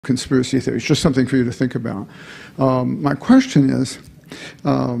conspiracy theories, just something for you to think about. My question is,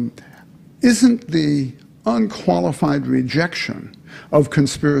 isn't the unqualified rejection of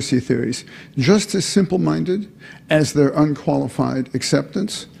conspiracy theories just as simple-minded as their unqualified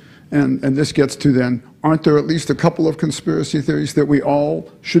acceptance? And this gets to then, aren't there at least a couple of conspiracy theories that we all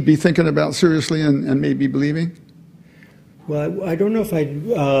should be thinking about seriously and maybe believing? Well, I don't know if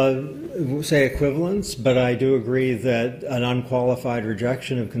I'd say equivalence, but I do agree that an unqualified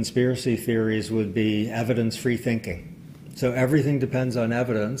rejection of conspiracy theories would be evidence-free thinking. So everything depends on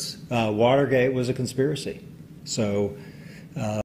evidence. Watergate was a conspiracy. So